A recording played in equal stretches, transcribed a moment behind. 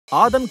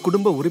ஆதன்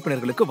குடும்ப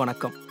உறுப்பினர்களுக்கு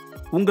வணக்கம்.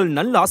 உங்கள்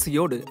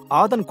நல்லாசையோடு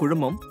ஆதன்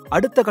குழுமம்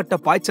அடுத்த கட்ட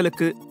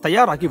பாய்ச்சலுக்கு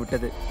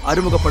தயாராகிவிட்டது.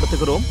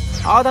 அறிமுகப்படுத்துகிறோம்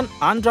ஆதன்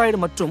ஆண்ட்ராய்டு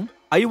மற்றும்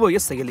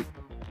iOS செயலி.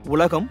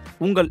 உலகம்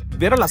உங்கள்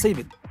விரல்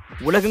அசைவில்.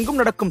 உலகெங்கும்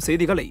நடக்கும்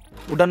செய்திகளை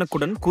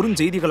உடனுக்குடன்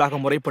குறுஞ்செய்திகளாக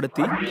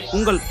முறைப்படுத்தி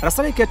உங்கள்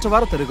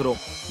ரசனைக்கேற்றவாறு தருகிறோம்.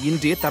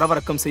 இன்றே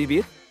தரவிறக்கம்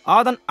செய்வீர்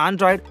ஆதன்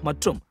ஆண்ட்ராய்டு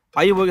மற்றும்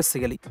iOS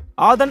செயலி.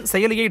 ஆதன்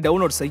செயலியை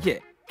டவுன்லோட் செய்ய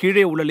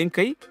கீழே உள்ள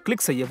லிங்கை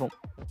கிளிக் செய்யவும்.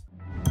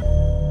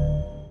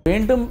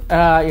 வேண்டும்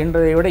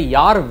என்றதை விட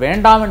யார்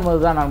வேண்டாம்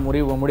என்பதுதான் நான்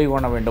முடிவு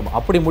பண்ண வேண்டும்.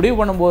 அப்படி முடிவு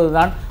பண்ணும்போது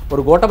தான்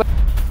ஒரு கோட்டபய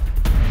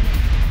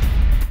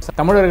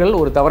தமிழர்கள்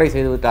ஒரு தவறை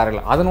செய்து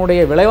விட்டார்கள். அதனுடைய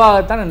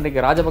விளைவாகத்தான்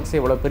இன்றைக்கு ராஜபக்சே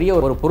இவ்வளவு பெரிய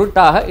ஒரு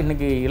பொருட்டாக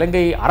இன்னைக்கு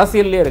இலங்கை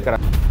அரசியலிலே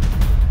இருக்கிறார்.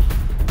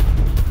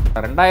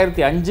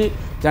 2005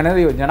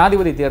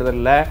 ஜனாதிபதி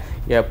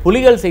தேர்தலில்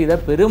புலிகள்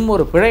செய்த பெரும்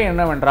ஒரு பிழை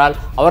என்னவென்றால்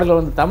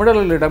அவர்கள்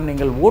தமிழர்களிடம்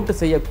நீங்கள் ஓட்டு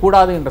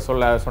செய்யக்கூடாது என்று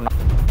சொன்னார்.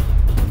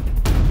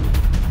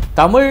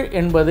 தமிழ்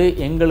என்பது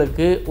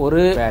எங்களுக்கு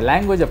ஒரு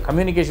லாங்குவேஜ் ஆஃப்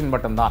கம்யூனிகேஷன்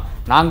மட்டும்தான்.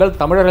 நாங்கள்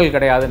தமிழர்கள்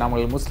கிடையாது,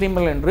 நாங்கள்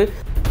முஸ்லீம்கள் என்று.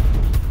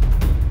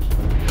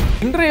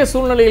 இன்றைய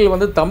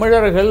சூழ்நிலையில்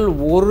தமிழர்கள்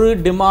ஒரு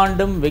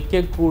டிமாண்டும்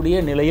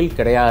வைக்கக்கூடிய நிலையில்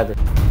கிடையாது.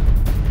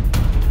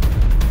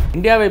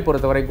 இந்தியாவை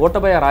பொறுத்தவரை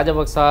கோட்டபய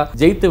ராஜபக்சா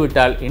ஜெயித்து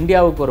விட்டால்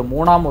இந்தியாவுக்கு ஒரு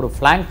மூணாம் ஒரு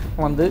ஃபிளாங்க்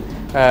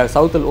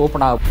சவுத்தில்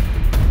ஓப்பன் ஆகும்.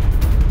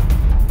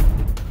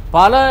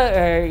 பல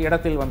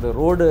இடத்தில்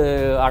ரோடு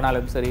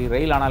ஆனாலும் சரி,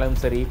 ரயில் ஆனாலும்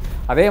சரி,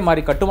 அதே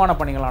மாதிரி கட்டுமான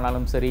பணிகள்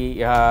ஆனாலும் சரி,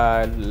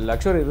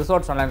 லக்ஸுரி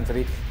ரிசார்ட்ஸ் ஆனாலும்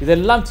சரி,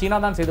 இதெல்லாம் சீனா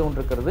தான் செய்து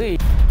கொண்டிருக்கிறது.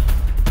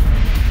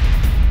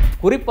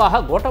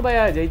 குறிப்பாக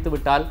கோட்டபயா ஜெயித்து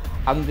விட்டால்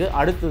அங்கு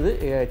அடுத்தது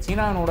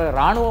சீனாவோட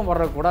இராணுவம்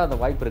வர்றக்கூட அந்த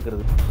வாய்ப்பு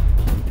இருக்கிறது.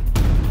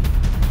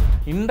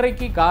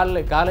 இன்றைக்கு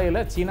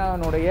காலையில்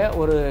சீனாவினுடைய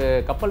ஒரு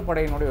கப்பல்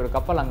படையினுடைய ஒரு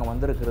கப்பல் அங்கே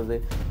வந்திருக்கிறது.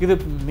 இது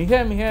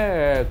மிக மிக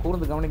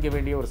கூர்ந்து கவனிக்க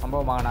வேண்டிய ஒரு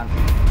சம்பவமாக நான்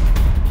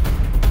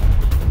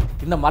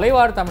இந்த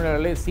மலைவாழ்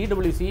தமிழர்களை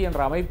CWC என்ற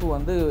அமைப்பு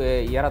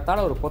ஏறத்தாழ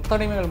ஒரு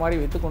கொத்தடிமைகள் மாதிரி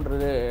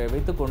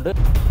வைத்துக்கொண்டு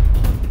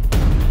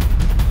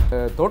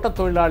தோட்டத்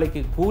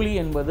தொழிலாளிக்கு கூலி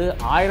என்பது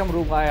 1000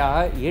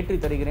 ரூபாயாக ஏற்றி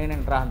தருகிறேன்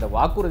என்ற அந்த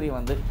வாக்குறுதி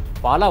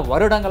பல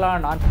வருடங்களாக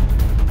நான்.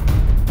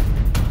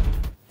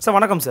 சார்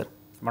வணக்கம். சார்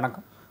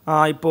வணக்கம்.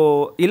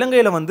 இப்போது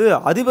இலங்கையில்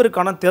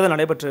அதிபருக்கான தேர்தல்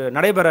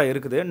நடைபெற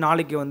இருக்குது.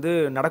 நாளைக்கு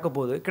நடக்க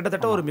போகுது.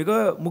 கிட்டத்தட்ட ஒரு மிக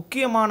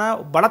முக்கியமான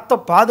பலத்த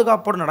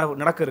பாதுகாப்போடு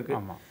நடக்க இருக்கு.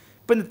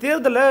 இப்போ இந்த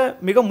தேர்தலில்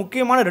மிக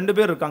முக்கியமான 2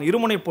 பேர் இருக்காங்க.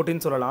 இருமுனை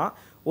போட்டின்னு சொல்லலாம்.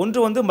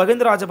 ஒன்று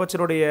மஹிந்த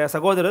ராஜபக்சருடைய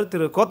சகோதரர்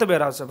திரு கோத்தபய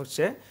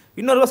ராஜபக்சே,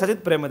 இன்னொரு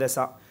சஜித்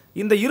பிரேமதாசா.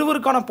 இந்த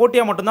இருவருக்கான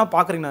போட்டியாக மட்டும்தான்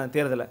பார்க்குறீங்க அந்த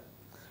தேர்தலை?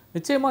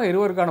 நிச்சயமாக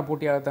இருவருக்கான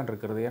போட்டியாகத்தான்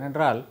இருக்கிறது.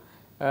 ஏனென்றால்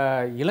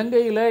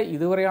இலங்கையில்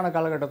இதுவரையான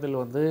காலகட்டத்தில்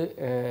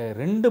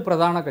 2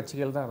 பிரதான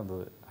கட்சிகள் தான்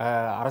இருந்தது.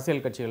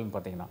 அரசியல் கட்சிகள்னு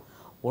பார்த்தீங்கன்னா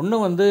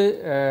ஒன்று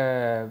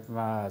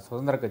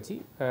சுதந்திர கட்சி,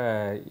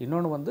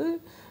 இன்னொன்று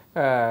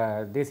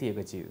தேசிய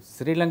கட்சி,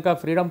 Sri Lanka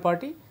freedom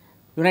party,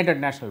 United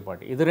national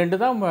party. இது 2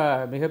 தான்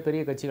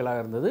மிகப்பெரிய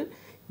கட்சிகளாக இருந்தது.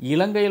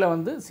 இலங்கையில்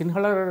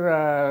சிங்களர்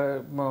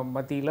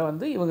மத்தியில்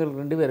இவங்க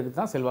 2 பேருக்கு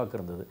தான் செல்வாக்கு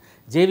இருந்தது.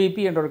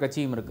 JVP என்ற ஒரு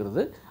கட்சியும்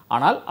இருக்கிறது.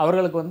 ஆனால்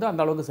அவர்களுக்கு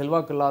அந்த அளவுக்கு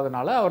செல்வாக்கு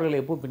இல்லாதனால அவர்கள்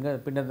எப்பவும்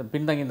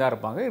பின்தங்கி தான்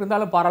இருப்பாங்க.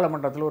 இருந்தாலும்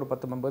பாராளுமன்றத்தில் ஒரு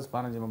 10 மெம்பர்ஸ்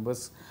 15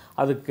 மெம்பர்ஸ்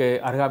அதுக்கு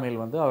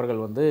அருகாமையில்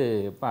அவர்கள்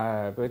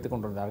வைத்து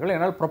கொண்டிருந்தார்கள்.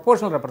 ஏன்னால்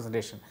ப்ரொபோர்ஷனல்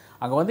ரெப்ரசன்டேஷன்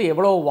அங்கே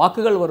எவ்வளோ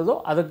வாக்குகள் வருதோ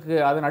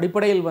அதன்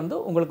அடிப்படையில்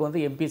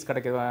உங்களுக்கு MPs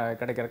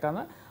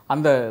கிடைக்கிறதுக்கான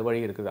அந்த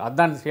வழி இருக்குது.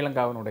 அதுதான்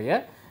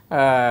ஸ்ரீலங்காவினுடைய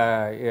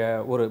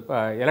ஒரு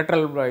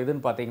எலக்ட்ரல்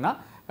இதுன்னு பார்த்தீங்கன்னா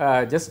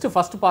just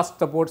first past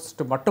the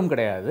post மட்டும்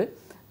கிடையாது.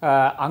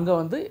 அங்கே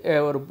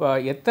ஒரு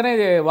எத்தனை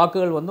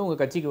வாக்குகள்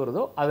உங்கள் கட்சிக்கு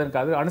வருதோ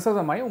அது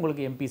அனுசரணமாய்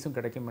உங்களுக்கு MPஸும்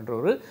கிடைக்கும் என்ற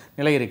ஒரு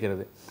நிலை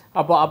இருக்கிறது.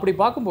 அப்படி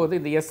பார்க்கும்போது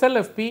இந்த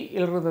SLFP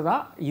இருந்து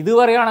தான்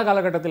இதுவரையான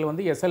காலகட்டத்தில்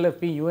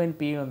SLFP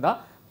UNP தான்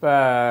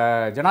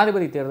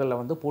ஜனாதிபதி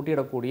தேர்தலில்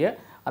போட்டியிடக்கூடிய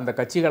அந்த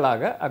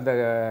கட்சிகளாக, அந்த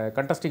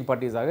கண்டஸ்டிங்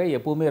பார்ட்டிஸாக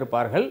எப்பவுமே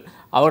இருப்பார்கள்.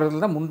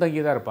 அவர்கள் தான் முன்தங்கி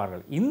தான்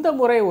இருப்பார்கள். இந்த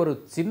முறை ஒரு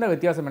சின்ன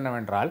வித்தியாசம்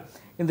என்னவென்றால்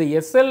இந்த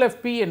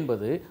SLFP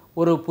என்பது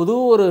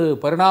ஒரு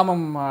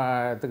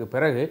பரிணாமத்துக்கு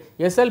பிறகு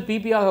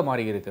SLPP-ஆக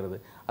மாறி இருக்கிறது.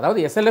 அதாவது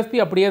SLFP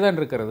அப்படியே தான்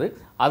இருக்கிறது.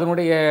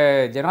 அதனுடைய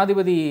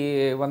ஜனாதிபதி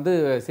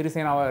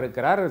சிறிசேனாவாக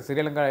இருக்கிறார்.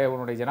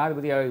 ஸ்ரீலங்காவுடைய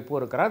ஜனாதிபதியாக இப்போ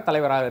இருக்கிறார்,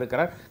 தலைவராக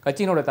இருக்கிறார்,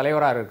 கட்சியினுடைய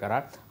தலைவராக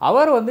இருக்கிறார்.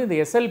 அவர் இந்த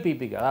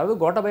SLPP-க்கு, அதாவது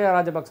கோட்டபய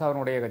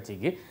ராஜபக்சவனுடைய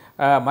கட்சிக்கு,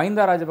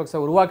 மஹிந்த ராஜபக்ச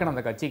உருவாக்கின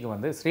அந்த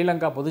கட்சிக்கு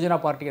ஸ்ரீலங்கா பொதுஜன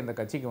பார்ட்டி அந்த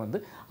கட்சிக்கு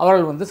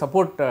அவர்கள்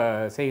சப்போர்ட்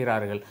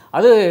செய்கிறார்கள்.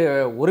 அது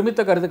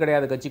ஒருமித்த கருத்து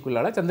கிடையாது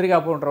கட்சிக்குள்ளால். சந்திரிகா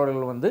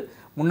போன்றவர்கள்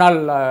முன்னாள்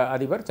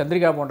அதிபர்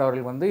சந்திரிகா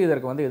போன்றவர்கள்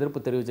இதற்கு எதிர்ப்பு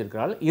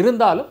தெரிவிச்சிருக்கிறார்கள்.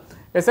 இருந்தாலும்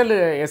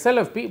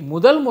SLFP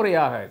முதல்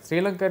முறையாக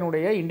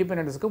ஸ்ரீலங்கனுடைய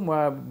இண்டிபெண்டன்ஸுக்கு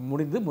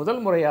முடிந்து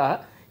முதல் முறையாக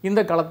இந்த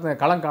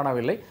களம்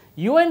காணவில்லை.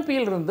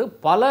 UNP-யிலிருந்து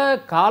பல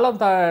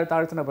காலம்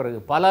தாழ்த்தின பிறகு,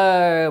 பல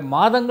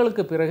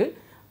மாதங்களுக்கு பிறகு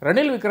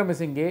ரணில்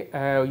விக்ரமசிங்கே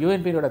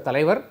UNP-யோட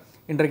தலைவர்,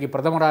 இன்றைக்கு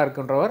பிரதமராக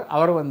இருக்கின்றவர்,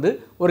 அவர்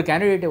ஒரு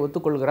கேண்டிடேட்டை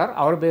ஒத்துக்கொள்கிறார்.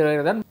 அவர்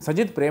பேர் தான்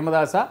சஜித்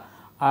பிரேமதாசா.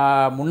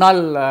 முன்னாள்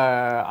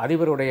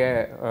அதிபருடைய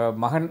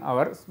மகன்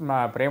அவர்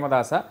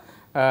பிரேமதாசா.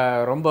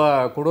 ரொம்ப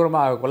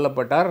கொடூரமாக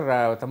கொல்லப்பட்டார்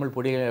தமிழ்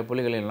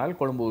புலிகளினால்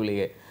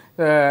கொழும்புவிலேயே.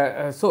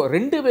 ஸோ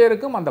 2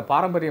 பேருக்கும் அந்த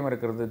பாரம்பரியம்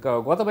இருக்கிறது.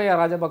 கோத்தபய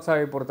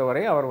ராஜபக்சவை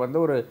பொறுத்தவரை அவர் வந்து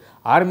ஒரு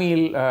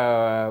ஆர்மியில்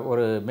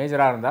ஒரு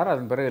மேஜராக இருந்தார்,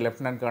 அதன் பிறகு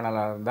லெஃப்டினன்ட்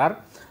கர்னலாக இருந்தார்,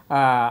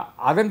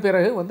 அதன்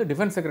பிறகு வந்து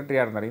டிஃபென்ஸ்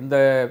செக்ரட்டரியாக இருந்தார். இந்த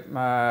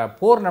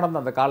போர்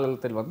நடந்த அந்த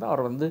காலத்தில் வந்து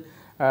அவர் வந்து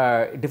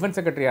டிஃபென்ஸ்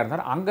செக்ரட்டரியாக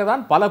இருந்தார். அங்கே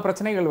தான் பல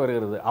பிரச்சனைகள்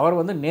வருகிறது.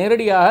 அவர் வந்து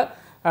நேரடியாக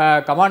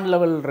கமாண்ட்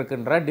லெவல்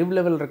இருக்கின்ற டிவ்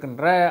லெவல்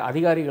இருக்கின்ற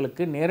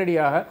அதிகாரிகளுக்கு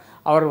நேரடியாக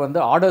அவர் வந்து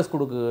ஆர்டர்ஸ்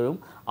கொடுக்கிறதும்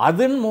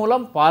அதன்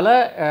மூலம் பல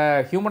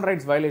ஹியூமன்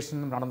ரைட்ஸ்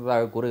வயலேஷன்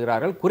நடந்ததாக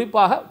கூறுகிறார்கள்.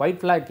 குறிப்பாக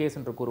ஒயிட் ஃப்ளாக் கேஸ்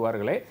என்று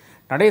கூறுவார்களே,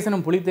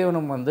 நடேசனும்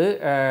புலித்தேவனும் வந்து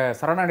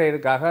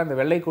சரணடைவதற்காக அந்த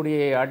வெள்ளை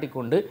கொடியை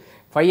ஆட்டிக்கொண்டு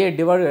 5A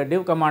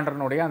டிவ்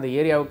கமாண்டர்னுடைய அந்த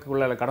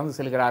ஏரியாவுக்குள்ளே கடந்து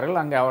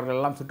செல்கிறார்கள். அங்கே அவர்கள்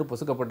எல்லாம் சுட்டு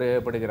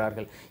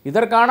பொசுக்கப்படுகிறார்கள்.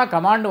 இதற்கான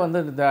கமாண்டு வந்து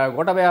இந்த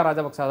கோட்டபயா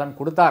ராஜபக்ச தான்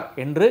கொடுத்தார்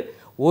என்று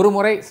ஒரு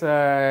முறை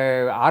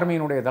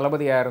ஆர்மியினுடைய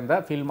தளபதியாக இருந்த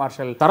ஃபீல்ட்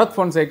மார்ஷல் சரத்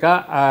பொன்சேகா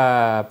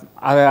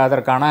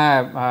அதற்கான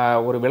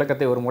ஒரு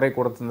விளக்கத்தை ஒரு முறை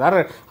கொடுத்திருந்தார்.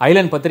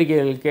 ஐலண்ட்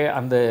பத்திரிகைகளுக்கே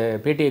அந்த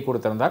பேட்டியை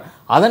கொடுத்திருந்தார்.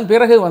 அதன்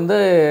பிறகு வந்து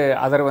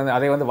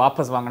அதை வந்து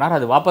வாபஸ் வாங்கினார்.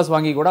 அது வாபஸ்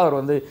வாங்கி கூட அவர்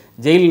வந்து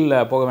ஜெயிலில்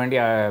போக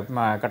வேண்டிய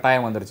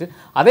கட்டாயம் வந்துருச்சு.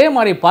 அதே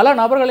மாதிரி பல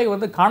நபர்களை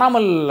வந்து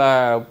காணாமல்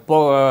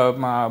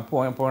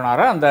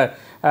போனார். அந்த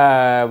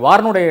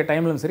வார்னுடைய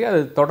டைம்லும் சரி, அது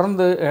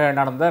தொடர்ந்து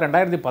நடந்த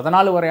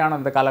 2014 வரையான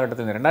அந்த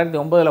காலகட்டத்தில்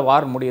 2009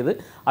 வார் முடியுது.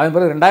 அதன்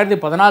பிறகு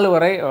 2014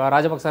 வரை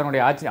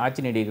ராஜபக்சனுடைய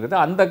ஆட்சி நீடிக்கிறது.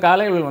 அந்த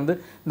காலையில் வந்து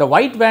இந்த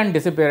ஒயிட் வேன்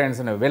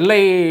டிசப்பியரன்ஸ்னு வெள்ளை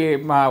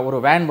ஒரு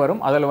வேன்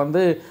வரும், அதில்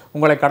வந்து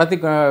உங்களை கடத்தி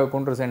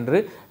கொண்டு சென்று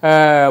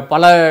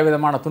பல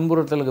விதமான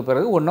துன்புறுத்தலுக்கு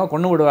பிறகு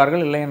கொண்டு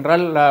விடுவார்கள், இல்லை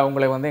என்றால்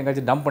உங்களை வந்து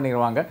எங்கேயாச்சும் டம்ப்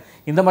பண்ணிடுவாங்க.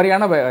 இந்த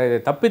மாதிரியான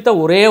தப்பித்த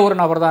ஒரே ஒரு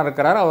நபர் தான்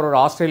இருக்கிறார். அவர் ஒரு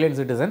ஆஸ்திரேலியன்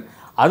சிட்டிசன்.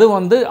 அது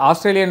வந்து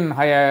ஆஸ்திரேலியன்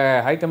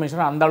ஹை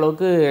கமிஷனர் அந்த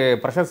அளவுக்கு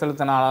ப்ரெஷர்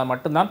செலுத்தினால்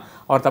மட்டும்தான்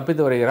அவர்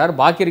தப்பித்து வருகிறார்.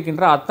 பாக்கி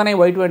இருக்கின்ற அத்தனை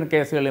ஒயிட் வேன்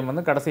கேஸ்களையும்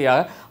வந்து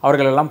கடைசியாக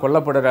அவர்கள் எல்லாம்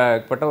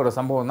கொல்லப்பட்ட ஒரு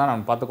சம்பவம் தான்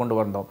நாம் பார்த்து கொண்டு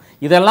வந்தோம்.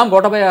 இதெல்லாம்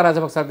கோட்டபயா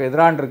ராஜபக்சவுக்கு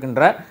எதிராக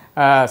இருக்கின்ற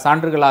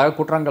சான்றுகளாக,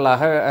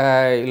 குற்றங்களாக,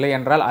 இல்லை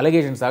என்றால்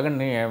அலிகேஷன்ஸாக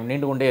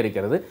நீண்டு கொண்டே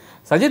இருக்கிறது.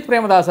 சஜித்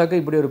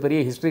பிரேமதாசாவுக்கு இப்படி ஒரு பெரிய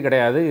ஹிஸ்ட்ரி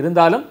கிடையாது.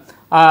 இருந்தாலும்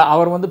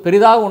அவர் வந்து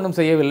பெரிதாக ஒன்றும்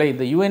செய்யவில்லை.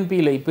 இந்த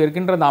யூஎன்பியில் இப்போ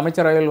இருக்கின்ற அந்த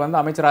அமைச்சரவையில் வந்து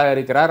அமைச்சராக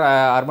இருக்கிறார்,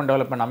 அர்பன்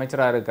டெவலப்மெண்ட்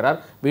அமைச்சராக இருக்கிறார்,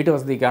 வீட்டு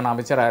வசதிக்கான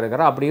அமைச்சராக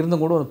இருக்கிறார். அப்படி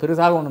இருந்தும் கூட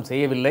பெரிதாக ஒன்றும்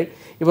செய்யவில்லை.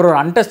 இவர் ஒரு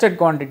அன்டெஸ்டட்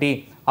குவான்டிட்டி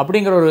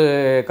அப்படிங்கிற ஒரு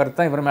கருத்து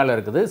தான் இவர் மேலே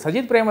இருக்குது.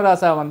 சஜித்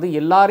பிரேமதாசா வந்து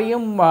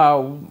எல்லாரையும்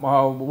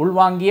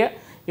உள்வாங்கிய,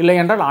 இல்லை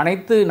என்றால்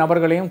அனைத்து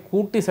நபர்களையும்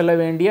கூட்டி செல்ல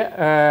வேண்டிய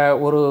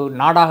ஒரு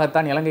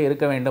நாடாகத்தான் இலங்கை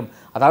இருக்க வேண்டும்.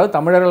 அதாவது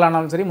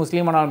தமிழர்களானாலும் சரி,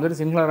 முஸ்லீமானாலும் சரி,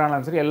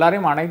 சிங்களரானாலும் சரி,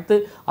 எல்லாரையும்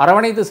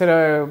அரவணைத்து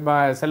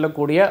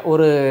செல்லக்கூடிய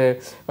ஒரு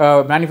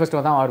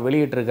மேனிஃபெஸ்டோ தான் அவர்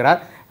வெளியிட்டிருக்கிறார்.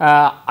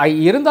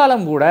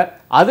 இருந்தாலும் கூட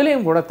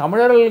அதுலேயும் கூட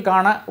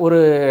தமிழர்களுக்கான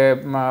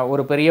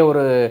ஒரு பெரிய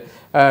ஒரு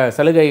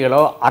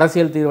சலுகைகளோ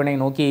அரசியல் தீர்வினை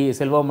நோக்கி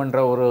செல்வோம் என்ற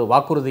ஒரு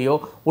வாக்குறுதியோ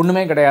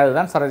ஒன்றுமே கிடையாது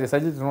தான்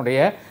சஜித்தினுடைய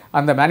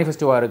அந்த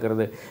மேனிஃபெஸ்டோவாக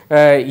இருக்கிறது.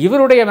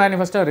 இவருடைய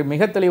மேனிஃபெஸ்டோ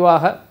மிக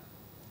தெளிவாக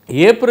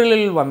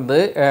ஏப்ரலில் வந்து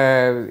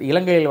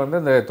இலங்கையில் வந்து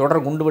இந்த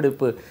தொடர்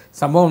குண்டுவெடிப்பு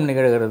சம்பவம்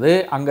நிகழ்கிறது.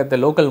 அங்கത്തെ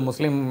லோக்கல்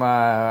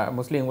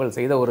முஸ்லீம்கள்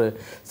செய்த ஒரு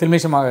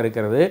சில்மிஷமாக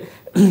இருக்கிறது.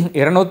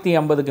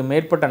 250க்கு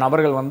மேற்பட்ட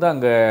நபர்கள் வந்து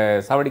அங்கே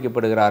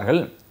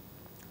சாவடிக்கப்படுகிறார்கள்.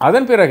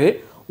 அதன் பிறகு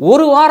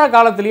ஒரு வார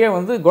காலத்திலேயே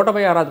வந்து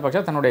கோட்டபயா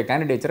ராஜபக்ச தன்னுடைய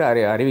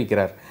கேண்டிடேச்சரை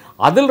அறிவிக்கிறார்.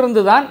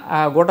 அதிலிருந்து தான்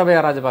கோட்டபயா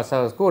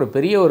ராஜபக்சவுக்கு ஒரு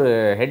பெரிய ஒரு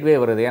ஹெட்வே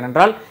வருது.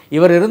 ஏனென்றால்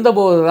இவர்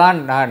இருந்தபோது தான்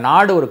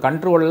நாடு ஒரு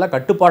கண்ட்ரோலில்,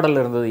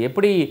 கட்டுப்பாடில் இருந்தது.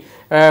 எப்படி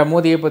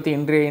மோடியை பற்றி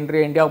இன்றைய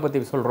இந்தியாவை பற்றி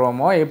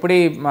சொல்கிறோமோ, எப்படி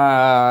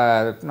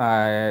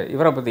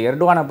இவரை பற்றி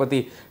எர்டோகானை பற்றி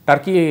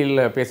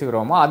டர்க்கியில்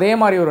பேசுகிறோமோ, அதே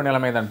மாதிரி ஒரு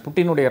நிலைமை தான்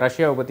புட்டினுடைய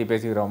ரஷ்யாவை பற்றி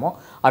பேசுகிறோமோ,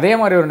 அதே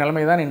மாதிரி ஒரு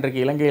நிலைமை தான் இன்றைக்கு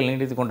இலங்கையில்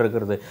நீடித்து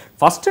கொண்டிருக்கிறது.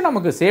 ஃபஸ்ட்டு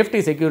நமக்கு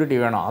சேஃப்டி செக்யூரிட்டி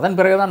வேணும், அதன்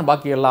பிறகு தான்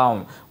பாக்கி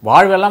எல்லாம்.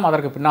 வாழ்வெல்லாம்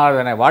அதற்கு பின்னால்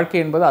தானே, வாழ்க்கை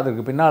என்பது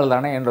அதற்கு பின்னால்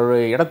தானே என்ற ஒரு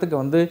இடத்துக்கு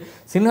வந்து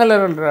சிங்களர்கள்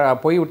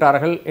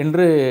போய்விட்டார்கள்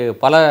என்று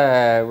பல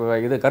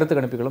கருத்து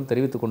கணிப்புகளும்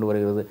தெரிவித்துக் கொண்டு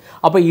வருகிறது.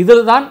 அப்போ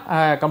இதில் தான்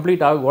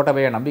கம்ப்ளீட்டாக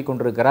கோட்டபயா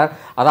நம்பிக்கொண்டிருக்கிறார்.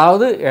 அதாவது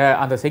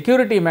அந்த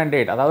செக்யூரிட்டி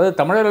மேண்டேட், அதாவது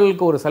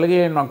தமிழர்களுக்கு ஒரு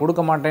சலுகையை நான்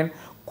கொடுக்க மாட்டேன்,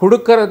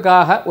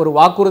 கொடுக்கறதுக்காக ஒரு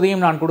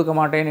வாக்குறுதியும் நான் கொடுக்க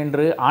மாட்டேன்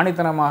என்று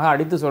ஆணித்தனமாக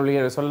அடித்து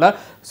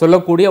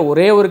சொல்லக்கூடிய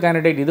ஒரே ஒரு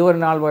கேண்டிடேட் இதுவரை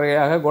நாள்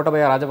வரையாக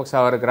கோட்டபயா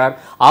ராஜபக்சவா இருக்கிறார்.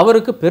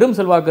 அவருக்கு பெரும்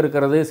செல்வாக்கு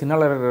இருக்கிறது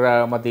சிங்களர்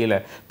மத்தியில்.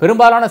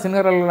 பெரும்பாலான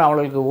சிங்களர்கள்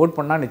அவர்களுக்கு ஓட்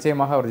பண்ணால்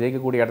நிச்சயமாக அவர்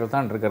ஜெயிக்கக்கூடிய இடத்துல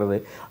தான் இருக்கிறது.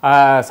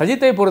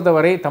 சஜித்தை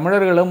பொறுத்தவரை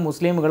தமிழர்களும்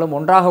முஸ்லீம்களும்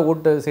ஒன்றாக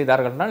ஓட்டு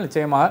செய்தார்கள்னால்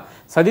நிச்சயமாக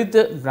சஜித்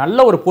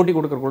நல்ல ஒரு போட்டி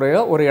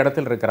கொடுக்கக்கூடிய ஒரு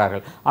இடத்தில்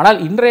இருக்கிறார்கள். ஆனால்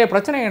இன்றைய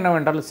பிரச்சனை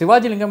என்னவென்றால்,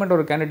 சிவாஜி லிங்கம் என்ற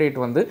ஒரு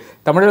கேண்டிடேட் வந்து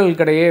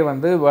தமிழர்களுக்கிடையே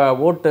வந்து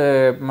ஓட்டு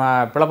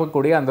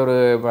பிளப்பக்கூடிய அந்த ஒரு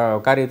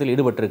காரியத்தில்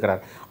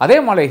ஈடுபட்டிருக்கிறார். அதே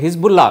மாதிரி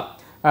ஹிஸ்புல்லா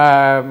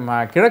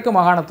கிழக்கு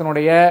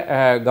மாகாணத்தினுடைய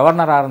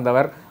கவர்னராக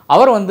இருந்தவர்,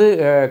 அவர் வந்து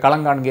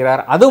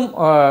களங்காண்கிறார். அதுவும்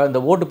இந்த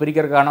ஓட்டு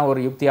பிரிக்கிறதுக்கான ஒரு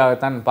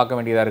யுக்தியாகத்தான் பார்க்க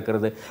வேண்டியதாக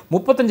இருக்கிறது.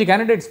 35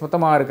 கேண்டிடேட்ஸ்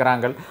மொத்தமாக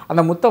இருக்கிறாங்க.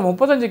 அந்த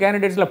 35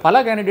 கேண்டிடேட்ஸில்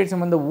பல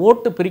கேண்டிடேட்ஸும் வந்து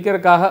ஓட்டு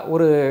பிரிக்கிறதுக்காக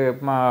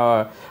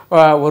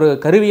ஒரு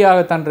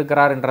கருவியாகத்தான்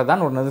இருக்கிறார்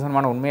என்றதான் ஒரு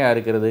நிதர்சனமான உண்மையாக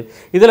இருக்கிறது.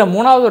 இதில்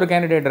மூணாவது ஒரு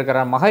கேண்டிடேட்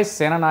இருக்கிறார், மகேஷ்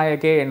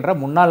சேனநாயக்கே என்ற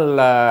முன்னாள்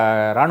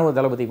இராணுவ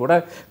தளபதி கூட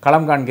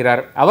களம்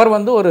காண்கிறார். அவர்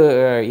வந்து ஒரு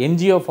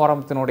என்ஜிஓ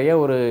ஃபாரத்தினுடைய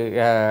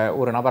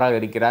ஒரு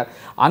நபராக இருக்கிறார்.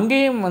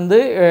 அங்கேயும்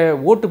வந்து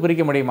ஓட்டு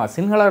பிரிக்க முடியுமா,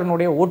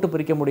 சிங்களர்களுடைய ஓட்டு ஓட்டு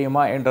பிரிக்க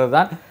முடியுமா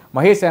என்றதுதான்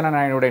மகேஷ்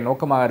சேனநாயனுடைய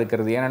நோக்கமாக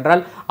இருக்கிறது.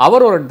 ஏனென்றால்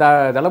அவர் ஒரு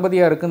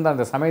தளபதியாக இருக்கின்ற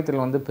அந்த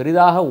சமயத்தில் வந்து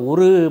பெரிதாக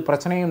ஒரு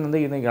பிரச்சனையும்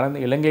வந்து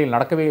இலங்கையில்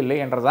நடக்கவே இல்லை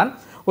என்றதான்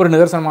ஒரு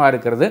நிதர்சனமாக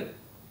இருக்கிறது.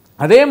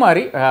 அதே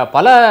மாதிரி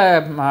பல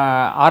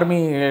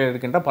ஆர்மியில்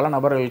இருக்கின்ற பல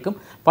நபர்களுக்கும்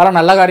பல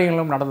நல்ல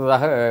காரியங்களும்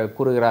நடந்ததாக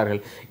கூறுகிறார்கள்.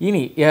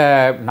 இனி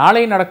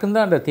நாளை நடக்கின்ற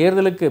அந்த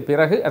தேர்தலுக்கு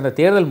பிறகு அந்த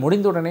தேர்தல்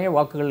முடிந்தவுடனே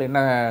வாக்குகள்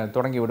என்ன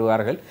தொடங்கி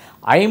விடுவார்கள்.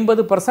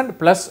 50%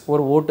 ப்ளஸ்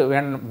ஒரு ஓட்டு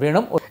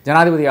வேணும்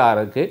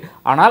ஜனாதிபதியாருக்கு.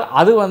 ஆனால்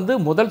அது வந்து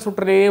முதல்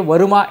சுற்றிலேயே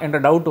வருமா என்ற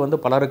டவுட்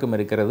வந்து பலருக்கும்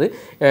இருக்கிறது.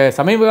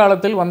 சமீப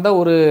காலத்தில் வந்த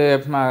ஒரு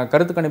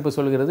கருத்து கணிப்பு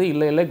சொல்கிறது,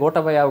 இல்லை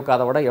கோட்டபயாவுக்கு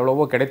அதை விட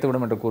எவ்வளவோ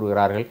கிடைத்துவிடும் என்று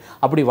கூறுகிறார்கள்.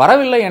 அப்படி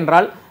வரவில்லை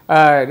என்றால்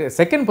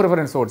செகண்ட்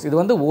ப்ரிஃபரன்ஸ் ஓட்ஸ், இது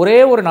வந்து ஒரே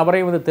ஒரு நபரை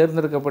வந்து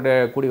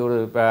தேர்ந்தெடுக்கப்படக்கூடிய ஒரு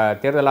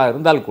தேர்தலாக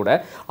இருந்தால் கூட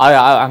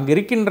அங்கே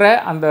இருக்கின்ற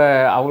அந்த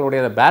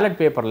அவங்களுடைய பேலட்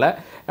பேப்பரில்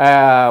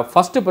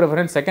first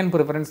preference, second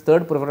preference,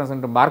 third preference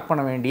என்று மார்க்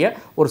பண்ண வேண்டிய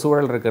ஒரு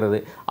சூழல் இருக்கிறது.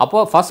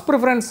 அப்போது ஃபஸ்ட்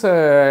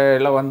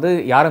ப்ரிஃபரன்ஸில் வந்து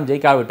யாரும்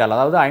ஜெயிக்காவிட்டால்,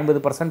 அதாவது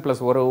 50%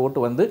 ப்ளஸ் ஒரு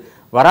ஓட்டு வந்து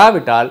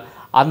வராவிட்டால்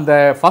அந்த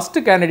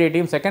ஃபஸ்ட்டு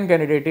கேண்டிடேட்டையும் செகண்ட்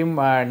கேண்டிடேட்டையும்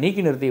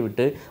நீக்கி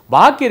நிறுத்திவிட்டு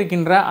பாக்கி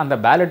இருக்கின்ற அந்த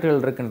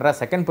பேலட்டுகள் இருக்கின்ற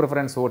செகண்ட்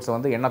ப்ரிஃபரன்ஸ் ஓட்ஸை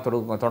வந்து என்ன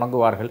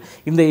தொடங்குவார்கள்.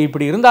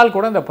 இப்படி இருந்தால்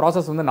கூட இந்த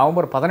ப்ராசஸ் வந்து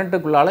நவம்பர்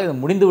 18க்குள்ளால் இது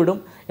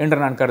முடிந்துவிடும்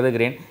என்று நான்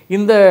கருதுகிறேன்.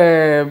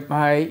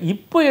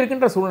 இப்போ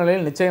இருக்கின்ற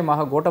சூழ்நிலையில்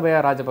நிச்சயமாக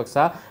கோட்டபயா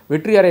ராஜபக்சா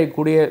வெற்றி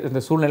அடையக்கூடிய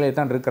இந்த சூழ்நிலை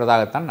தான்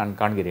இருக்கிறதாகத்தான் நான்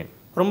காண்கிறேன்.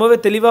 ரொம்பவே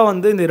தெளிவாக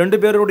வந்து இந்த 2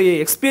 பேருடைய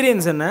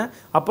எக்ஸ்பீரியன்ஸ் என்ன,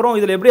 அப்புறம்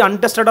இதில் எப்படி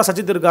அன்டெஸ்டடாக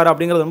சஜித் இருக்காரு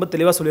அப்படிங்கிறது ரொம்ப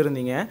தெளிவாக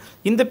சொல்லியிருந்தீங்க.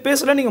 இந்த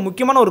பேஸில் நீங்கள்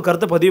முக்கியமான ஒரு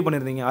கருத்தை பதிவு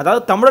பண்ணியிருந்தீங்க.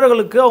 அதாவது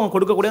தமிழர்களுக்கு அவங்க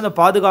கொடுக்கக்கூடிய அந்த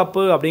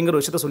பாதுகாப்பு அப்படிங்கிற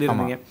விஷயத்த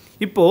சொல்லியிருந்தீங்க.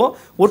 இப்போது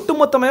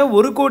ஒட்டுமொத்தமாக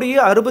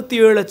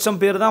 1,67,00,000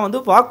 பேர் தான்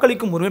வந்து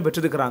வாக்களிக்கும் உரிமை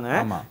பெற்றிருக்கிறாங்க.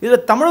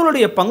 இதில்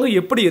தமிழர்களுடைய பங்கு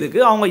எப்படி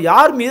இருக்குது, அவங்க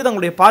யார் மீது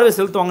தங்களுடைய பார்வை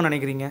செலுத்துவாங்கன்னு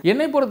நினைக்கிறீங்க?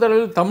 என்னை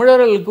பொறுத்தளவில்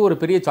தமிழர்களுக்கு ஒரு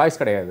பெரிய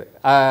சாய்ஸ் கிடையாது.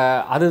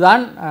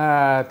 அதுதான்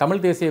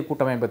தமிழ் தேசிய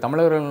கூட்டமைப்பு,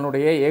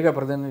 தமிழர்களுடைய ஏக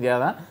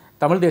பிரதிநிதியாக தான்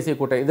தமிழ் தேசிய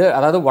கூட்டம் இது.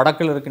 அதாவது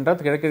வடக்கில் இருக்கின்ற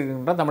கிழக்கில்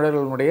இருக்கின்ற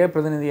தமிழர்களுடைய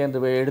பிரதிநிதி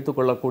என்று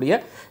எடுத்துக்கொள்ளக்கூடிய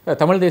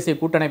தமிழ் தேசிய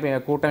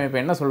கூட்டமைப்பு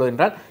என்ன சொல்வது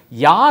என்றால்,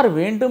 யார்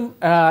வேண்டும்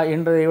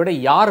என்றதை விட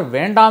யார்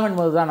வேண்டாம்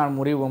என்பது தான் நான்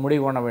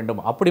முடிவு பண்ண வேண்டும்.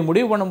 அப்படி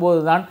முடிவு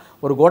பண்ணும்போது தான்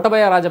ஒரு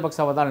கோட்டபயா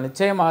ராஜபக்சவதால்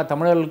நிச்சயமாக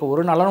தமிழர்களுக்கு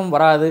ஒரு நலனும்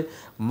வராது,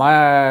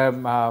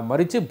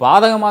 மறித்து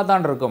பாதகமாக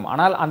தான் இருக்கும்.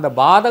 ஆனால் அந்த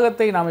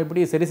பாதகத்தை நாம்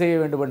எப்படி சரி செய்ய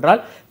வேண்டும்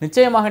என்றால்,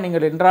 நிச்சயமாக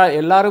நீங்கள்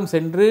எல்லாரும்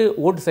சென்று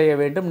ஓட்டு செய்ய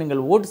வேண்டும்.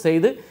 நீங்கள் ஓட்டு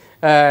செய்து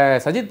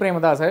சஜித்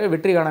பிரேமதாசை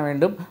வெற்றி காண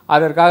வேண்டும்,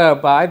 அதற்காக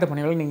ஆயத்த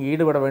பணிகளில் நீங்கள்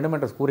ஈடுபட வேண்டும்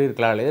என்று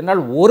கூறியிருக்கிறார்கள்.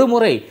 இதனால் ஒரு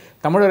முறை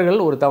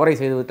தமிழர்கள் ஒரு தவறை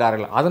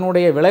செய்துவிட்டார்கள்.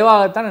 அதனுடைய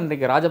விளைவாகத்தான்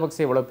இன்றைக்கு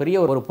ராஜபக்சே இவ்வளவு பெரிய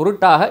ஒரு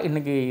பொருட்டாக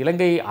இன்றைக்கி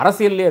இலங்கை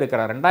அரசியலே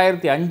இருக்கிறார்.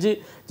 2005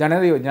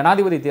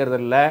 ஜனாதிபதி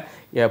தேர்தலில்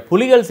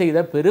புலிகள் செய்த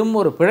பெரும்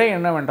ஒரு பிழை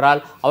என்னவென்றால்,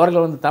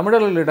 அவர்கள் வந்து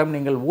தமிழர்களிடம்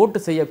நீங்கள் ஓட்டு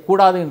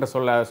செய்யக்கூடாது என்று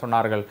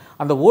சொன்னார்கள்.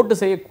 அந்த ஓட்டு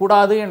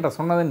செய்யக்கூடாது என்று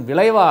சொன்னதன்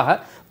விளைவாக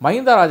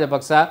மஹிந்த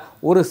ராஜபக்ச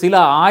ஒரு சில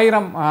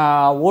 1000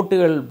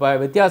 ஓட்டுகள்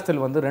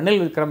வித்தியாசத்தில் வந்து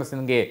ரணில்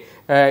விக்ரமசிங்கே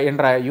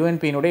என்ற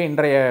யுஎன்பியினுடைய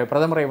இன்றைய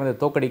பிரதமரை வந்து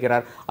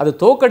தோக்கடிக்கிறார். அது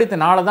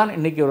தோக்கடித்தனால தான்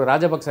இன்றைக்கி ஒரு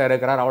ராஜபக்ச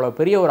இருக்கிறார். அவ்வளோ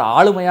பெரிய ஒரு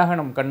ஆளுமையாக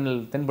நம்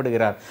கண்ணில்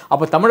தென்படுகிறார்.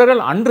 அப்போ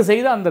தமிழர்கள் அன்று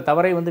செய்த அந்த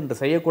தவறை வந்து இன்று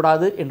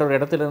செய்யக்கூடாது என்ற ஒரு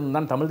இடத்திலிருந்து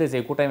தான் தமிழ்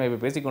தேசிய கூட்டமைப்பு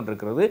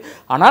பேசிக்கொண்டிருக்கிறது.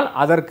 ஆனால்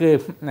அதற்கு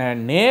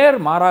நேர்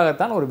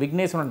மாறாகத்தான் ஒரு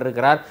விக்னேஸ்வரன்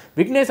இருக்கிறார்.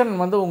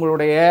 விக்னேஸ்வரன் வந்து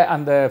உங்களுடைய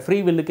அந்த ஃப்ரீ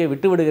வில்லுக்கே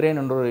விட்டுவிடுகிறேன்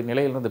என்ற ஒரு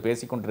நிலையிலிருந்து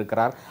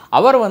பேசிக்கொண்டிருக்கிறார்.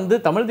 அவர் வந்து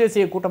தமிழ்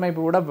தேசிய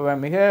கூட்டமைப்பு விட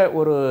மிக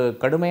ஒரு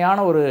கடுமையான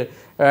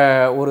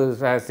ஒரு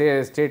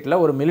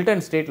ஸ்டேட்டில், ஒரு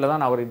மிலிட்டன்ட் ஸ்டேட்டில்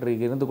தான் அவர் இன்று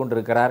இருந்து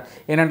கொண்டிருக்கிறார்.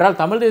 ஏனென்றால்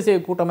தமிழ் தேசிய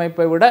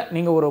கூட்டமைப்பை விட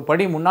நீங்கள் ஒரு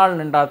படி முன்னால்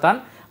நின்றால் தான்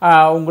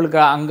உங்களுக்கு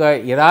அங்கே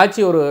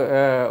ஏதாச்சும்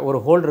ஒரு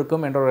ஹோல்டு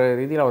இருக்கும் என்ற ஒரு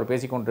ரீதியில் அவர்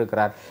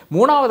பேசிக்கொண்டிருக்கிறார்.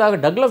 மூணாவதாக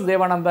டக்ளஸ்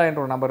தேவானந்தா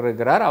என்ற ஒரு நபர்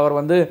இருக்கிறார். அவர்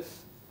வந்து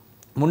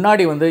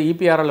முன்னாடி வந்து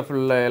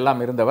இபிஆர்எல்எஃப்ல எல்லாம்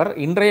இருந்தவர்.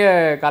 இன்றைய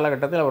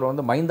காலகட்டத்தில் அவர்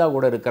வந்து மைந்தா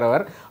கூட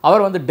இருக்கிறவர்.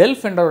 அவர் வந்து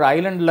டெல்ஃப் என்ற ஒரு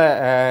ஐலண்டில்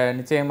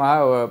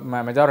நிச்சயமாக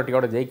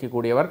மெஜாரிட்டியோடு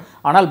ஜெயிக்கக்கூடியவர்.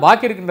 ஆனால்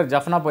பாக்கி இருக்கின்ற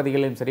ஜஃப்னா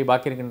பகுதிகளிலும் சரி,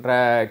 பாக்கி இருக்கின்ற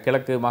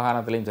கிழக்கு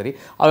மாகாணத்திலையும் சரி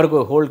அவருக்கு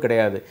ஒரு ஹோல்டு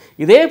கிடையாது.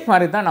 இதே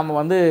மாதிரி தான் நம்ம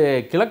வந்து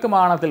கிழக்கு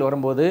மாகாணத்தில்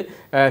வரும்போது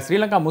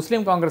ஸ்ரீலங்கா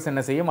முஸ்லீம் காங்கிரஸ்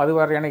என்ன செய்யும், அது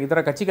வரையான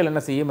இதர கட்சிகள்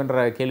என்ன செய்யும்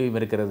என்ற கேள்வியும்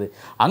இருக்கிறது.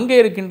 அங்கே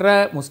இருக்கின்ற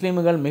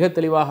முஸ்லீம்கள் மிக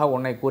தெளிவாக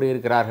ஒன்றை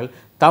கூறியிருக்கிறார்கள்,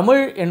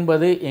 தமிழ்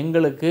என்பது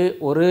எங்களுக்கு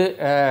ஒரு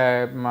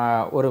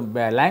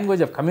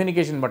லாங்குவேஜ் ஆஃப்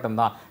கம்யூனிகேஷன்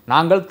மட்டும்தான்,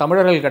 நாங்கள்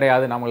தமிழர்கள்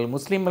கிடையாது, நாங்கள்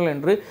முஸ்லீம்கள்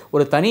என்று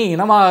ஒரு தனி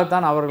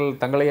இனமாகத்தான் அவர்கள்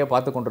தங்களையே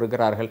பார்த்து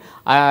கொண்டிருக்கிறார்கள்.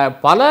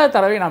 பல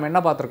தடவை நாம் என்ன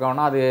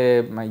பார்த்துருக்கோம்னா, அது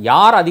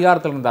யார்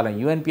அதிகாரத்தில் இருந்தாலும்,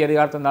 யுஎன்பி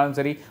அதிகாரத்தில் இருந்தாலும்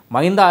சரி,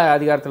 மஹிந்தா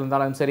அதிகாரத்தில்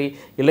இருந்தாலும் சரி,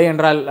 இல்லை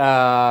என்றால்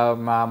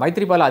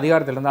மைத்ரிபால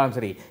அதிகாரத்தில் இருந்தாலும்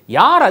சரி,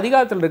 யார்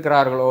அதிகாரத்தில்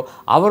இருக்கிறார்களோ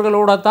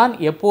அவர்களோட தான்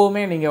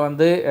எப்போவுமே நீங்கள்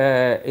வந்து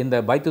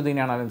இந்த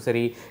பைத்துதீன் ஆனாலும்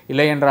சரி,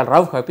 இல்லை என்றால்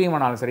ரவ் ஹபீம்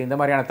ஆனாலும் சரி, இந்த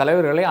மாதிரியான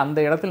தலைவர்களை அந்த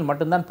இடத்தில்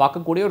மட்டும்தான்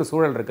பார்க்கக்கூடிய ஒரு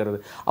சூழல் இருக்கிறது.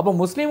 அப்போ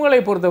முஸ்லீம்களை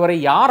பொறுத்தவரை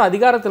யார்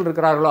அதிகாரத்தில்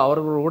இருக்கிறார்களோ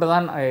அவர்களோட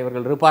தான்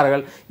இவர்கள்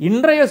இருப்பார்கள்.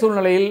 இன்றைய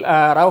சூழ்நிலையில்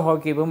ரவ்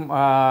ஹக்கீமும்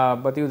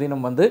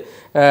பத்தியுதீனும் வந்து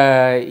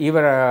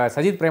இவர்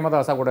சஜித்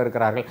பிரேமதாசா கூட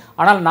இருக்கிறார்கள்.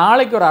 ஆனால்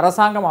நாளைக்கு ஒரு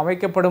அரசாங்கம்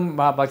அமைக்கப்படும்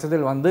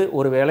பட்சத்தில் வந்து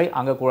ஒருவேளை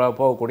அங்கே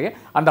போகக்கூடிய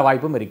அந்த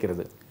வாய்ப்பும்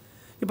இருக்கிறது.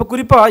 இப்போ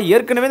குறிப்பாக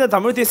ஏற்கனவே இந்த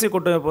தமிழ் தேசிய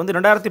கூட்டமைப்பு வந்து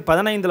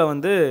 2015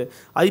 வந்து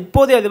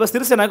இப்போதைய அதிபர்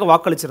சிறிசேனாவுக்கு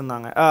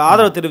வாக்களிச்சிருந்தாங்க,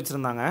 ஆதரவு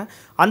தெரிவிச்சிருந்தாங்க.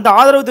 அந்த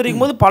ஆதரவு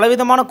தெரிவிக்கும் போது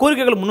பலவிதமான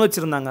கோரிக்கைகள் முன்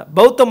வச்சிருந்தாங்க.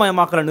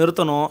 பௌத்தமயமாக்கலை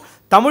நிறுத்தணும்,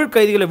 தமிழ்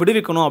கைதிகளை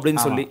விடுவிக்கணும்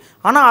அப்படின்னு சொல்லி.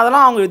 ஆனால்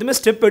அதெல்லாம் அவங்க எதுவுமே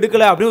ஸ்டெப்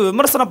எடுக்கலை அப்படின்னு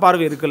விமர்சன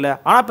பார்வை இருக்குல்ல.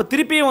 ஆனால் இப்போ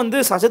திருப்பியும் வந்து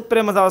சஜித்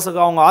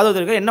பிரேமதாஸுக்கு அவங்க ஆதரவு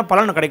தெரிவிக்க என்ன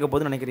பலன் கிடைக்க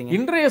போகுதுன்னு நினைக்கிறீங்க?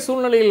 இன்றைய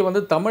சூழ்நிலையில்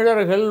வந்து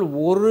தமிழர்கள்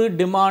ஒரு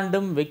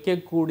டிமாண்டும்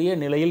வைக்கக்கூடிய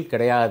நிலையில்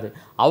கிடையாது.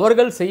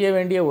 அவர்கள் செய்ய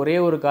வேண்டிய ஒரே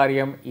ஒரு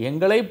காரியம்,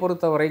 எங்களை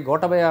பொறுத்தவரை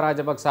கோட்டபயா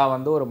ராஜபக்சா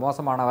வந்து ஒரு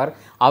மோசமானவர்,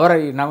 அவரை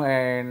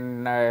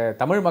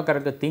தமிழ்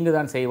மக்களுக்கு தீங்கு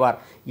தான் செய்வார்,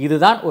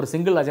 இதுதான் ஒரு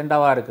சிங்கிள்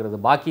அஜெண்டாவாக இருக்கிறது.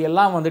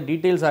 பாக்கியெல்லாம் வந்து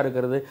டீட்டெயில்ஸாக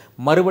இருக்கிறது.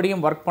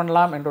 மறுபடியும் ஒர்க்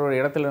பண்ணலாம் என்ற ஒரு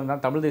இடத்துல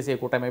இருந்தால் தமிழ் தேசிய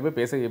கூட்டமைப்பு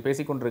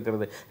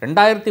பேசிக்கொண்டிருக்கிறது.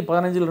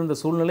 2015 இருந்த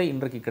சூழ்நிலை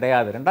இன்றைக்கு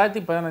கிடையாது.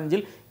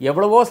 2015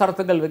 எவ்வளவோ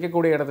சரத்துக்கள்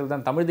வைக்கக்கூடிய இடத்தில்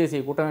தான் தமிழ்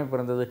தேசிய கூட்டமைப்பு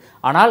இருந்தது.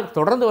 ஆனால்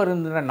தொடர்ந்து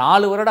வருகின்ற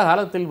 4 வருட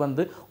காலத்தில்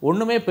வந்து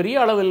ஒன்றுமே பெரிய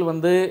அளவில்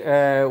வந்து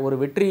ஒரு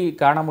வெற்றி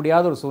காண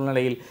முடியாத ஒரு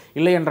சூழ்நிலையில்,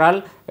 இல்லை என்றால்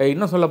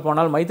இன்னும் சொல்ல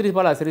போனால்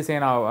மைத்ரிபால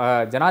சிறிசேனா,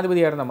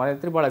 ஜனாதிபதியாக இருந்த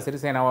மைத்ரிபால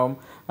சிறிசேனாவும்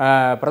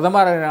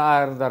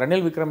பிரதமராக இருந்த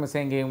ரணில்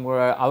விக்ரமசிங்கேயும்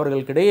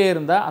அவர்களுக்கிடையே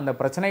இருந்த அந்த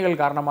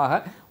பிரச்சனைகள் காரணமாக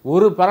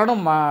ஒரு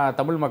பலனும்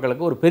தமிழ்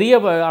மக்களுக்கு ஒரு பெரிய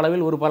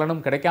அளவில் ஒரு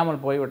பலனும் கிடைக்காமல்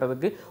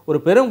போய்விட்டதுக்கு ஒரு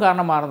பெரும்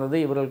காரணமாக இருந்தது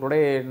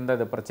இவர்களுடைய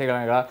இந்த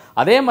பிரச்சனைகள்.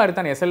 அதே மாதிரி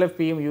தான்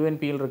SLFPயும்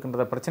UNPயில்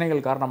இருக்கின்ற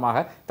பிரச்சனைகள்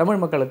காரணமாக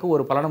தமிழ் மக்களுக்கு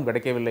ஒரு பலனும்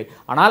கிடைக்கவில்லை.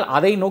 ஆனால்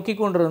அதை நோக்கி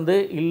கொண்டிருந்து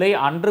இல்லை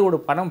அன்று ஒரு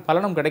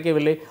பலனும்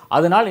கிடைக்கவில்லை,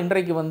 அதனால்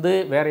இன்றைக்கு வந்து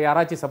வேற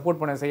யாராச்சும்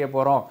சப்போர்ட் பண்ண செய்ய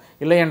போகிறோம்,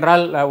 இல்லை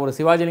என்றால் ஒரு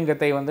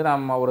சிவாஜிலிங்கத்தை வந்து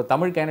நாம் ஒரு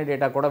தமிழ்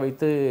கேண்டிடேட்டாக கூட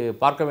வைத்து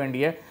பார்க்க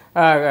வேண்டிய,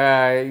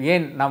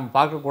 ஏன் நாம்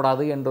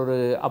பார்க்கக்கூடாது என்றொரு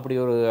அப்படி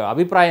ஒரு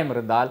அபிப்பிராயம்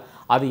இருந்தால்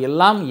அது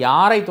எல்லாம்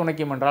யாரை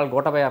துணைக்கும் என்றால்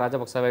கோட்டபயா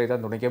ராஜபக்சவை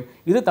தான் துணைக்கும்.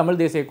 இது தமிழ்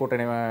தேசிய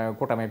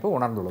கூட்டமைப்பு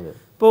உணர்ந்துள்ளது.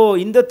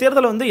 இப்போது இந்த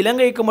தேர்தல் வந்து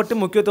இலங்கைக்கு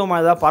மட்டும்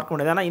முக்கியத்துவமாக பார்க்க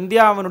முடியாது. ஏன்னா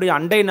இந்தியாவினுடைய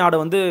அண்டை நாடு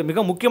வந்து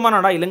மிக முக்கியமான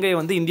நாடாக இலங்கையை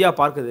வந்து இந்தியா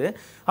பார்க்குது.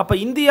 அப்போ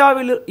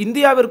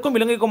இந்தியாவிற்கும்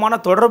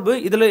இலங்கைக்குமான தொடர்பு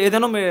இதில்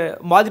ஏதேனும்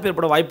பாதிப்பு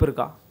ஏற்பட வாய்ப்பு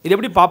இருக்கா? இது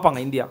எப்படி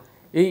பார்ப்பாங்க இந்தியா?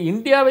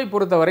 இந்தியாவை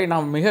பொறுத்தவரை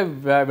நான் மிக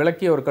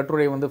விளக்கிய ஒரு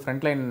கட்டுரை வந்து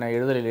ஃப்ரண்ட்லைன்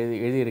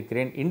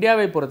எழுதியிருக்கிறேன்.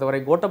 இந்தியாவை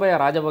பொறுத்தவரை கோட்டபயா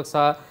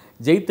ராஜபக்சா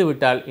ஜெயித்து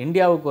விட்டால்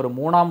இந்தியாவுக்கு ஒரு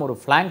 3ஆம் ஒரு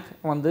ஃப்ளாங்க்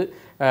வந்து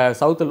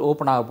சவுத்தில்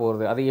ஓப்பன் ஆக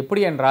போகிறது. அது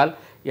எப்படி என்றால்,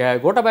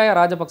 கோட்டபயா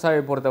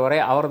ராஜபக்சாவை பொறுத்தவரை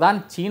அவர்தான்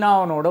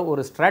சீனாவனோட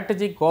ஒரு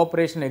ஸ்ட்ராட்டஜிக்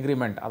கோஆப்ரேஷன்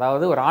எக்ரிமெண்ட்,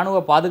 அதாவது ஒரு இராணுவ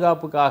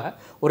பாதுகாப்புக்காக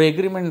ஒரு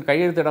எக்ரிமெண்ட்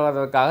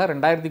கையெழுத்திடுவதற்காக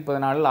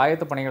 2014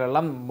 ஆயத்த பணிகள்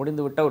எல்லாம்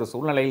முடிந்துவிட்ட ஒரு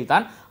சூழ்நிலையில்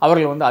தான்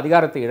அவர்கள் வந்து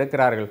அதிகாரத்தை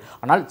இழக்கிறார்கள்.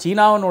 ஆனால்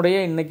சீனாவினுடைய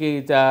இன்னைக்கு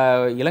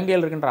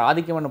இலங்கையில் இருக்கின்ற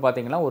ஆதிக்கம்னு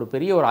பார்த்தீங்கன்னா ஒரு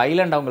பெரிய ஒரு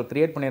ஐலாண்ட் அவங்க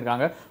கிரியேட்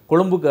பண்ணியிருக்காங்க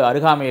கொழும்புக்கு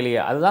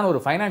அருகாமையிலேயே. அதுதான்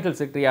ஒரு ஃபைனான்சியல்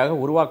சிட்டியாக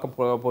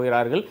உருவாக்க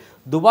போகிறார்கள்.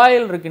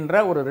 துபாயில் இருக்கின்ற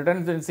ஒரு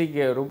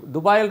ரிடன்டன்சிக்கு,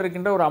 துபாயில்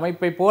இருக்கின்ற ஒரு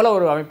அமைப்பை போல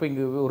ஒரு அமைப்பை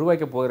இங்கு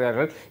உருவாக்க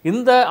போகிறார்கள்.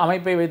 இந்த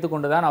அமைப்பை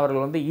வைத்துக்கொண்டு தான்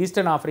அவர்கள் வந்து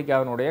ஈஸ்டர்ன்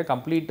ஆப்பிரிக்காவினுடைய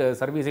கம்ப்ளீட்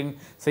சர்வீசிங்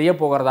செய்ய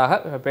போகிறதாக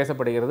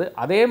பேசப்படுகிறது.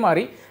 அதே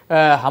மாதிரி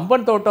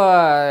ஹம்பன்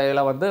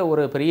தோட்டத்தில் வந்து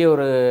ஒரு பெரிய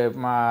ஒரு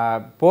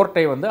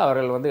போர்ட்டை வந்து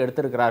அவர்கள் வந்து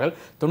எடுத்திருக்கிறார்கள்.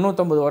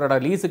 99 வருட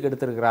லீஸுக்கு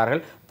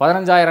எடுத்திருக்கிறார்கள்.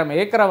 15,000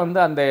 ஏக்கரை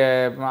வந்து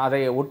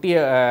அதை ஒட்டிய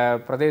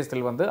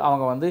பிரதேசத்தில் வந்து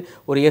அவங்க வந்து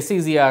ஒரு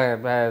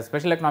SEZ-ஆக,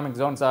 ஸ்பெஷல் எக்கனாமிக்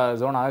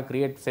ஜோனாக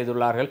கிரியேட்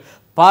செய்துள்ளார்கள்.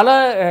 பல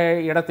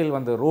இடத்தில்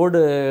வந்து ரோடு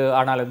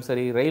ஆனாலும்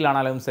சரி, ரயில்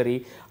ஆனாலும் சரி,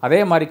 அதே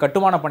மாதிரி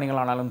கட்டுமான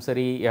பணிகள் ஆனாலும்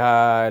சரி,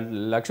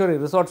 லக்ஸுரி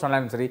ரிசார்ட்ஸ்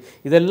ஆனாலும் சரி,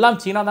 இதெல்லாம்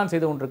சீனா தான்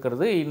செய்து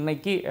கொண்டிருக்கிறது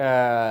இன்னைக்கு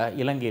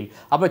இலங்கையில்.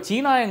 அப்போ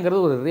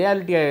சீனாங்கிறது ஒரு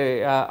ரியாலிட்டி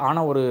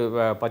ஆன ஒரு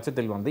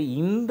பட்சத்தில் வந்து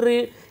இன்று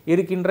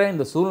இருக்கின்ற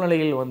இந்த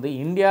சூழ்நிலையில் வந்து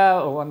இந்தியா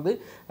வந்து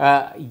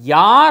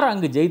யார்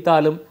அங்கு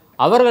ஜெயித்தாலும்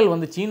அவர்கள்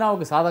வந்து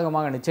சீனாவுக்கு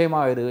சாதகமாக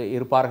நிச்சயமாக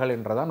இருப்பார்கள்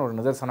என்றதான் ஒரு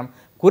நிதர்சனம்.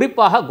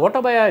 குறிப்பாக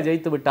கோட்டபயா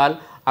ஜெயித்து விட்டால்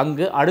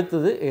அங்கு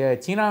அடுத்தது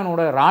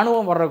சீனாவினோட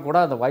இராணுவம் வர்றக்கூட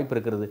அந்த வாய்ப்பு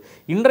இருக்கிறது.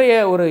 இன்றைய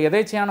ஒரு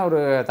எதேச்சையான ஒரு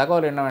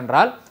தகவல்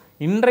என்னவென்றால்,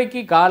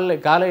 இன்றைக்கு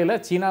காலையில்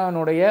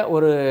சீனாவினுடைய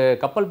ஒரு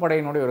கப்பல்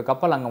படையினுடைய ஒரு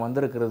கப்பல் அங்கே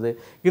வந்திருக்கிறது.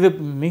 இது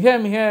மிக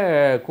மிக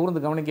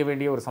கூர்ந்து கவனிக்க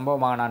வேண்டிய ஒரு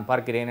சம்பவமாக நான்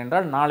பார்க்கிறேன்.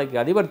 என்றால் நாளைக்கு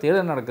அதிபர்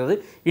தேர்தல் நடக்குது,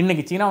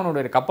 இன்றைக்கி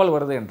சீனாவினுடைய கப்பல்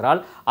வருது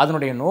என்றால்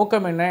அதனுடைய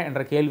நோக்கம் என்ன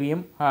என்ற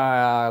கேள்வியும்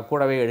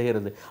கூடவே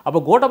எழுகிறது.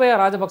 அப்போ கோட்டபயா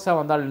ராஜபக்சா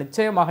வந்தால்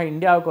நிச்சயமாக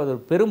இந்தியாவுக்கு அது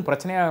ஒரு பெரும்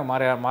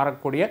பிரச்சனையாக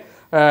மாறக்கூடிய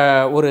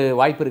ஒரு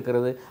வாய்ப்பு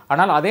இருக்கிறது.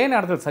 ஆனால் அதே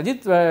நேரத்தில்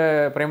சஜித்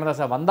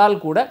பிரேமதாசா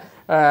வந்தால் கூட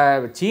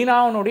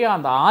சீனாவினுடைய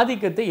அந்த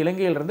ஆதிக்கத்தை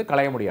இலங்கையிலிருந்து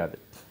களைய முடியாது.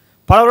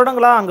 பல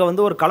வருடங்களாக அங்கே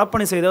வந்து ஒரு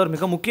களப்பணி செய்த ஒரு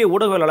மிக முக்கிய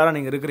ஊடகவியலாளராக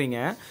நீங்கள் இருக்கிறீங்க.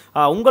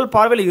 உங்கள்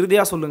பார்வையில்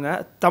இறுதியாக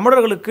சொல்லுங்கள்,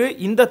 தமிழர்களுக்கு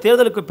இந்த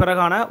தேர்தலுக்கு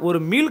பிறகான ஒரு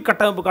மீள்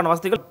கட்டமைப்புக்கான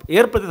வசதிகள்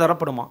ஏற்படுத்தி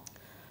தரப்படுமா?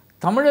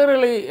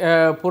 தமிழர்களை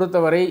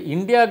பொறுத்தவரை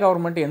இந்தியா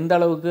கவர்மெண்ட் எந்த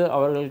அளவுக்கு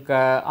அவர்களுக்கு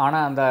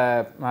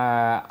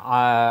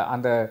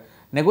அந்த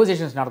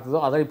நெகோசியேஷன்ஸ்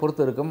நடத்துதோ அதை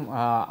பொறுத்து இருக்கும்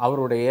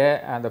அவருடைய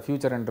அந்த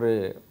ஃபியூச்சர் என்று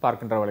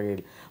பார்க்கின்ற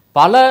வகையில்.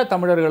 பல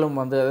தமிழர்களும்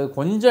வந்து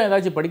கொஞ்சம்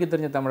ஏதாச்சும் படிக்க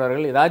தெரிஞ்ச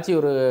தமிழர்கள் ஏதாச்சும்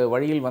ஒரு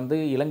வழியில் வந்து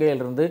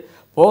இலங்கையிலிருந்து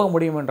போக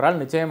முடியும் என்றால்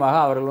நிச்சயமாக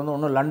அவர்கள் வந்து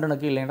ஒன்றும்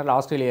லண்டனுக்கு இல்லை என்றால்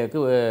ஆஸ்திரேலியாவுக்கு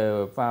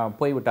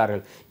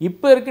போய்விட்டார்கள்.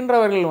 இப்போ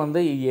இருக்கின்றவர்கள்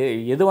வந்து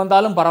எது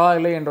வந்தாலும்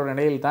பரவாயில்லை என்ற ஒரு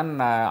நிலையில் தான்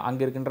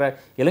அங்கே இருக்கின்ற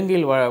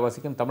இலங்கையில்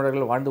வசிக்கும்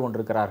தமிழர்கள் வாழ்ந்து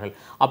கொண்டிருக்கிறார்கள்.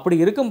 அப்படி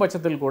இருக்கும்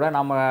பட்சத்தில் கூட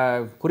நாம்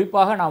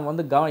குறிப்பாக நாம்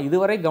வந்து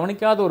இதுவரை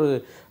கவனிக்காத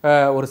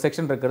ஒரு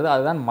செக்ஷன் இருக்கிறது,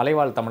 அதுதான்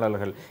மலைவாழ்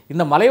தமிழர்கள்.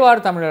 இந்த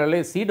மலைவாழ்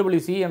தமிழர்களை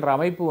சிடபிள்யூசி என்ற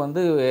அமைப்பு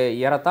வந்து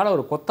ஏறத்தாழ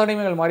ஒரு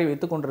கொத்தடிமைகள் மாதிரி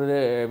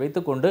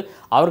வைத்துக்கொண்டு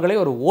அவர்களை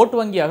ஒரு ஓட்டு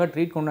வங்கியாக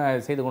ட்ரீட்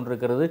செய்து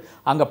கொண்டிருக்கிறது.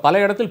 அங்கே பல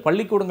இடத்தில்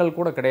பள்ளிக்கூடங்கள்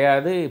கூட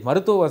கிடையாது,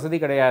 மருத்துவ வசதி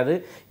கிடையாது.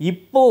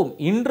 இப்போ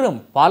இன்றும்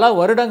பல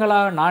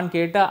வருடங்களாக நான்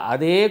கேட்ட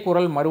அதே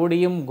குரல்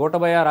மறுபடியும்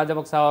கோட்டபயா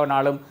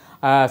ராஜபக்சனாலும்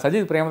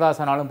சஜித்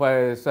பிரேமதாசனாலும்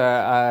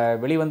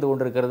வெளிவந்து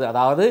கொண்டிருக்கிறது.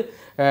 அதாவது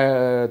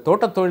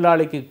தோட்டத்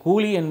தொழிலாளிக்கு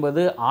கூலி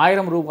என்பது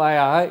 1000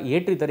 ரூபாயாக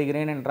ஏற்றி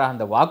தருகிறேன் என்ற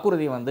அந்த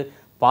வாக்குறுதி வந்து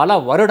பல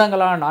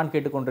வருடங்களாக நான்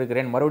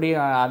கேட்டுக்கொண்டிருக்கிறேன்.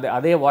 மறுபடியும்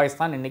அதே வாய்ஸ்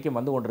தான் இன்றைக்கி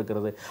வந்து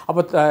கொண்டிருக்கிறது.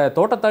 அப்போ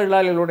தோட்டத்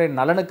தொழிலாளிகளுடைய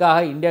நலனுக்காக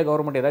இந்தியா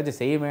கவர்மெண்ட் ஏதாச்சும்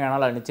செய்யுமே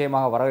ஆனால் அது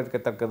நிச்சயமாக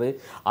வரவேற்கத்தக்கது.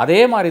 அதே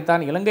மாதிரி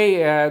தான் இலங்கை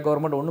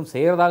கவர்மெண்ட் ஒன்றும்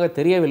செய்கிறதாக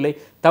தெரியவில்லை.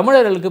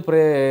 தமிழர்களுக்கு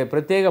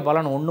பிரத்யேக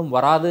பலன் ஒன்றும்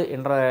வராது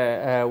என்ற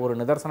ஒரு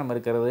நிதர்சனம்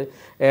இருக்கிறது.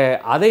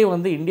 அதை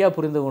வந்து இந்தியா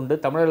புரிந்து கொண்டு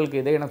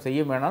தமிழர்களுக்கு இதை இனம்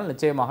செய்யுமேனால்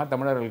நிச்சயமாக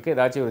தமிழர்களுக்கு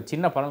ஏதாச்சும் ஒரு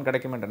சின்ன பலன்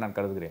கிடைக்கும் என்று நான்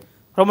கருதுகிறேன்.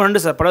 ரொம்ப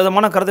நன்றி சார். பல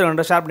விதமான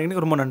கருத்துக்கள் ஷேர்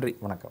பண்ணிக்கிறதுக்கு ரொம்ப நன்றி.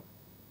 வணக்கம்.